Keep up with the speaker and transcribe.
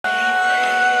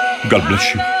God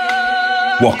bless you.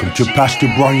 Welcome to Pastor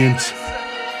Brian's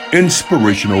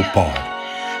Inspirational Pod.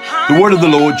 The word of the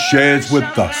Lord shares with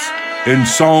us in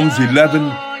Psalms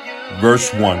 11,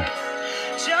 verse 1.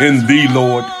 In thee,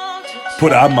 Lord,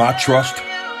 put I my trust.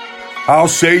 How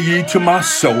say ye to my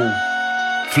soul,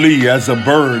 flee as a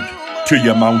bird to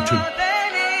your mountain.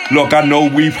 Look, I know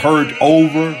we've heard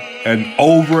over and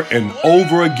over and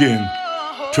over again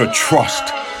to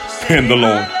trust in the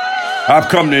Lord. I've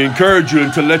come to encourage you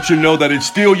and to let you know that it's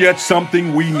still yet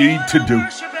something we need to do.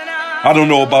 I don't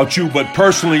know about you, but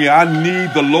personally, I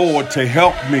need the Lord to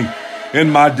help me in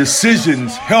my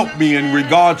decisions, help me in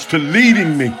regards to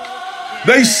leading me.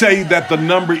 They say that the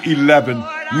number 11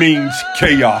 means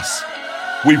chaos.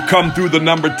 We've come through the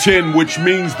number 10, which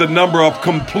means the number of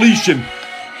completion.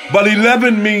 But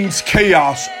 11 means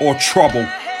chaos or trouble.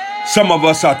 Some of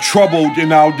us are troubled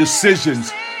in our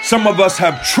decisions. Some of us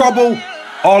have trouble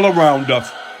all around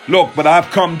us. Look, but I've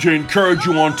come to encourage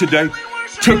you on today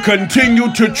to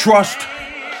continue to trust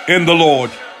in the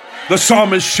Lord. The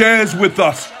psalmist shares with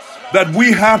us that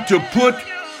we have to put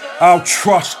our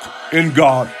trust in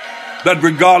God. That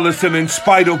regardless and in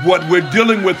spite of what we're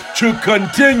dealing with, to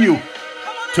continue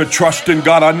to trust in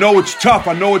God. I know it's tough.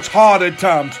 I know it's hard at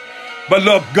times. But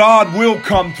look, God will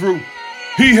come through.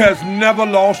 He has never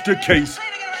lost a case.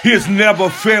 He has never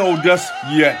failed us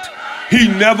yet. He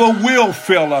never will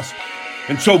fail us.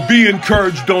 And so be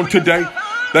encouraged on today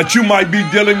that you might be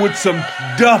dealing with some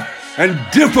tough and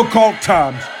difficult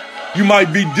times. You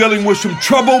might be dealing with some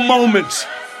trouble moments.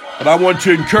 But I want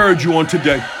to encourage you on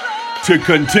today to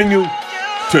continue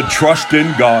to trust in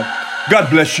God. God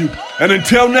bless you. And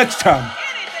until next time,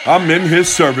 I'm in His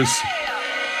service.